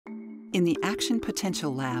In the Action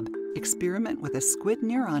Potential Lab, experiment with a squid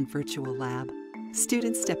neuron virtual lab,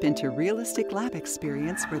 students step into realistic lab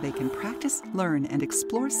experience where they can practice, learn, and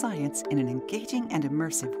explore science in an engaging and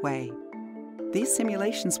immersive way. These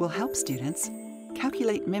simulations will help students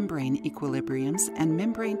calculate membrane equilibriums and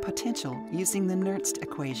membrane potential using the Nernst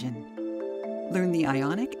equation. Learn the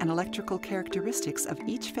ionic and electrical characteristics of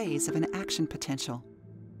each phase of an action potential.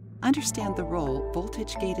 Understand the role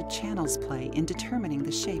voltage-gated channels play in determining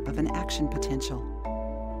the shape of an action potential.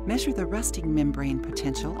 Measure the resting membrane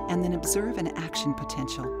potential and then observe an action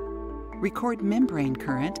potential. Record membrane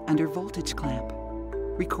current under voltage clamp.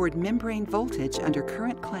 Record membrane voltage under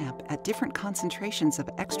current clamp at different concentrations of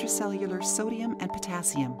extracellular sodium and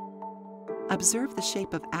potassium. Observe the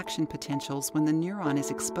shape of action potentials when the neuron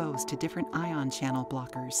is exposed to different ion channel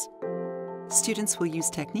blockers. Students will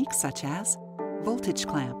use techniques such as voltage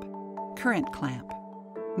clamp, current clamp,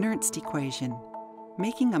 Nernst equation,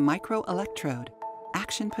 making a microelectrode,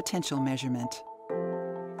 action potential measurement.